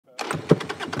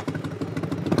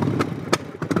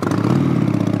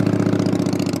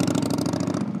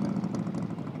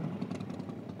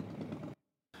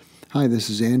Hi,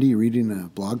 this is Andy reading a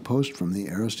blog post from the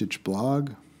Aerostich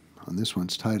blog. This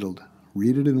one's titled,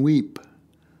 Read It and Weep.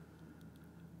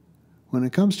 When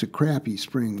it comes to crappy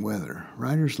spring weather,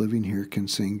 riders living here can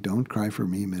sing Don't Cry For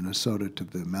Me, Minnesota to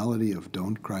the melody of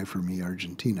Don't Cry For Me,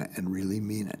 Argentina, and really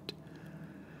mean it.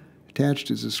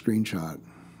 Attached is a screenshot,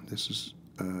 this is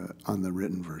on the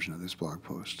written version of this blog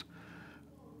post,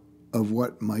 of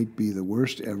what might be the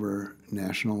worst ever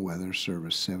National Weather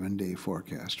Service 7-day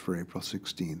forecast for April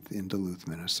 16th in Duluth,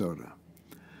 Minnesota.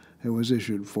 It was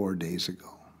issued 4 days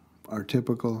ago. Our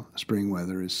typical spring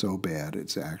weather is so bad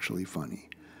it's actually funny.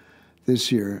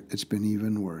 This year, it's been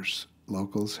even worse.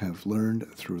 Locals have learned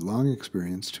through long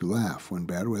experience to laugh when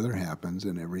bad weather happens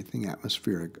and everything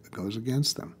atmospheric goes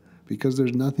against them, because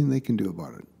there's nothing they can do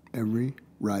about it. Every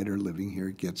rider living here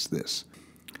gets this.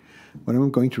 What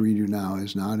I'm going to read you now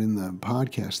is not in the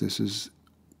podcast. This is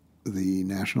the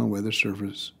National Weather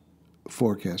Service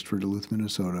forecast for Duluth,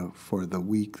 Minnesota for the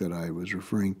week that I was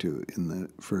referring to in the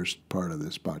first part of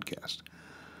this podcast.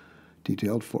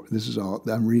 This is all,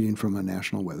 I'm reading from a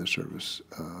National Weather Service,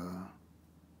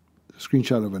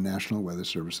 screenshot of a National Weather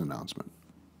Service announcement.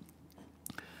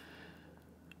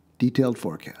 Detailed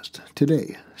forecast.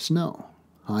 Today, snow,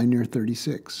 high near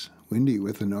 36. Windy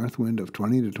with a north wind of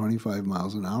 20 to 25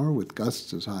 miles an hour with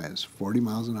gusts as high as 40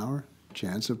 miles an hour.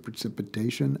 Chance of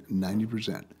precipitation,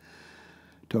 90%.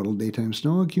 Total daytime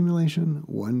snow accumulation,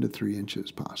 1 to 3 inches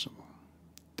possible.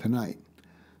 Tonight,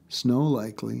 snow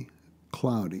likely,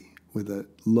 cloudy with a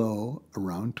low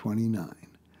around 29.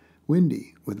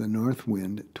 Windy with a north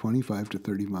wind 25 to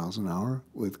 30 miles an hour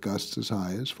with gusts as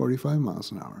high as 45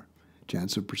 miles an hour.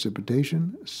 Chance of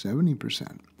precipitation,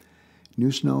 70%.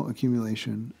 New snow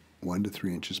accumulation, 1 to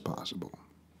 3 inches possible.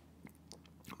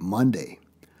 Monday,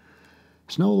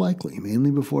 snow likely,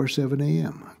 mainly before 7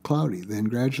 a.m. Cloudy, then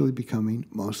gradually becoming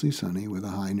mostly sunny with a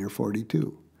high near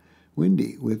 42.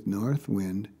 Windy with north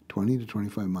wind 20 to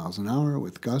 25 miles an hour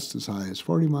with gusts as high as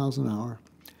 40 miles an hour.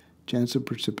 Chance of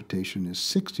precipitation is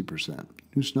 60%.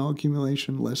 New snow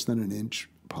accumulation less than an inch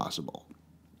possible.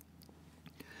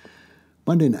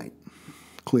 Monday night,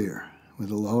 clear with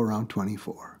a low around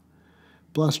 24.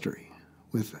 Blustery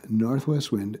with northwest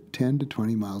wind 10 to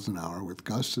 20 miles an hour with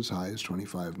gusts as high as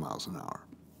 25 miles an hour.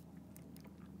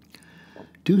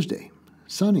 Tuesday,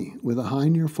 sunny with a high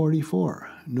near 44.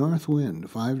 North wind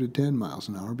 5 to 10 miles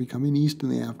an hour becoming east in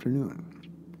the afternoon.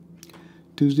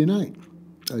 Tuesday night,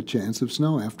 a chance of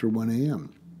snow after 1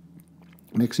 a.m.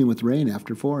 mixing with rain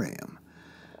after 4 a.m.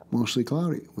 Mostly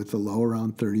cloudy with the low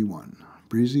around 31.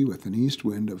 Breezy with an east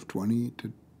wind of 10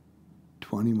 to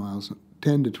 20 miles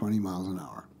an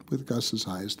hour with gusts as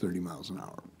high as 30 miles an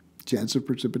hour. Chance of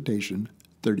precipitation,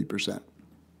 30%.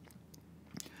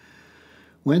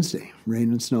 Wednesday,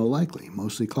 rain and snow likely,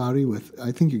 mostly cloudy with,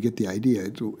 I think you get the idea.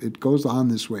 It goes on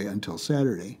this way until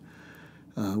Saturday,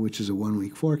 which is a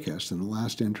 1-week forecast, and the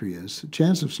last entry is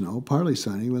chance of snow, partly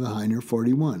sunny with a high near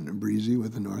 41, breezy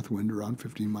with a north wind around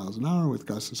 15 miles an hour with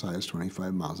gusts as high as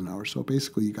 25 miles an hour. So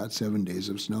basically you got 7 days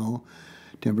of snow,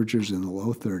 temperatures in the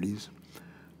low 30s,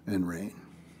 and rain.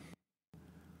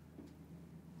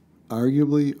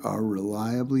 Arguably, our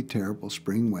reliably terrible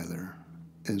spring weather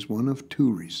is one of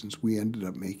 2 reasons we ended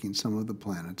up making some of the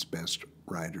planet's best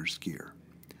riders' gear.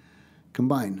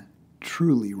 Combine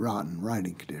truly rotten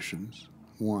riding conditions,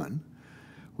 1,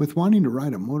 with wanting to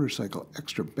ride a motorcycle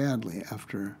extra badly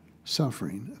after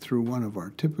suffering through one of our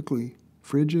typically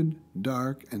frigid,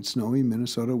 dark, and snowy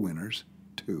Minnesota winters,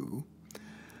 2,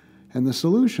 and the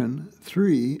solution,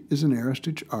 3, is an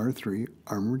Aerostich R3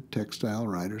 Armored Textile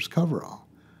Rider's coverall.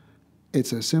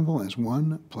 It's as simple as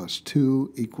 1 plus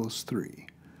 2 equals 3.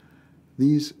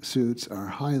 These suits are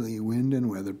highly wind and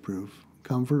weatherproof,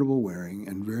 comfortable wearing,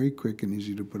 and very quick and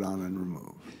easy to put on and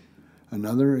remove.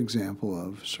 Another example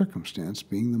of circumstance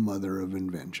being the mother of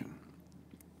invention.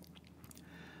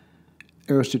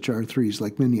 Aerostich R3s,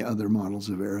 like many other models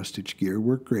of Aerostich gear,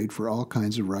 work great for all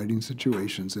kinds of riding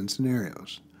situations and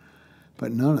scenarios.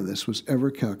 But none of this was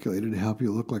ever calculated to help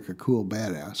you look like a cool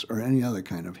badass or any other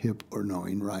kind of hip or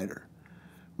knowing rider.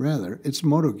 Rather, it's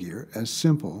moto gear as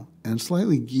simple and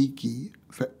slightly geeky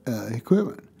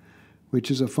equipment, which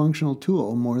is a functional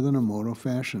tool more than a moto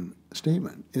fashion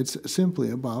statement. It's simply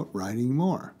about riding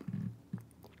more.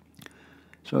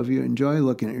 So if you enjoy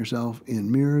looking at yourself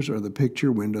in mirrors or the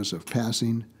picture windows of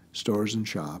passing stores and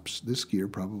shops, this gear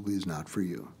probably is not for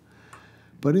you.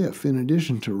 But if, in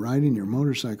addition to riding your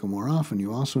motorcycle more often,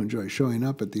 you also enjoy showing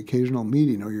up at the occasional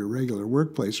meeting or your regular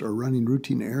workplace or running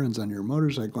routine errands on your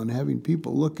motorcycle and having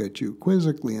people look at you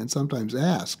quizzically and sometimes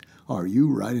ask, "Are you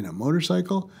riding a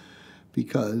motorcycle?"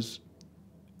 because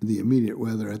the immediate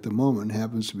weather at the moment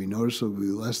happens to be noticeably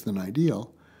less than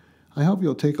ideal, I hope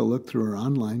you'll take a look through our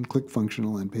online,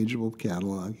 click-functional, and pageable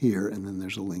catalog here, and then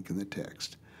there's a link in the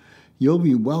text. You'll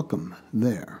be welcome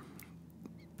there.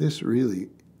 This really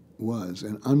was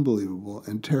an unbelievable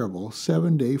and terrible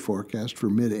 7-day forecast for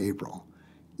mid-April,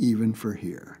 even for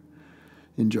here.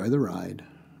 Enjoy the ride,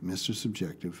 Mr.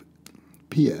 Subjective.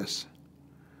 P.S.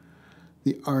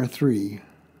 The R3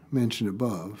 mentioned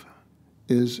above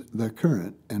is the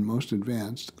current and most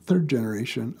advanced third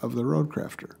generation of the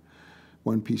Roadcrafter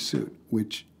one-piece suit,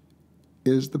 which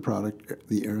is the product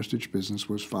the Aerostich business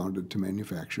was founded to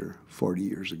manufacture 40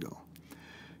 years ago.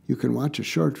 You can watch a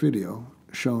short video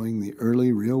showing the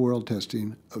early real-world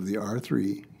testing of the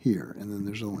R3 here, and then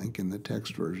there's a link in the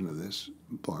text version of this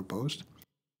blog post.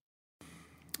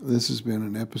 This has been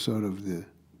an episode of the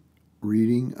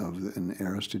reading of an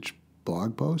Aerostich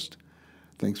blog post.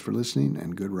 Thanks for listening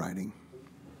and good writing.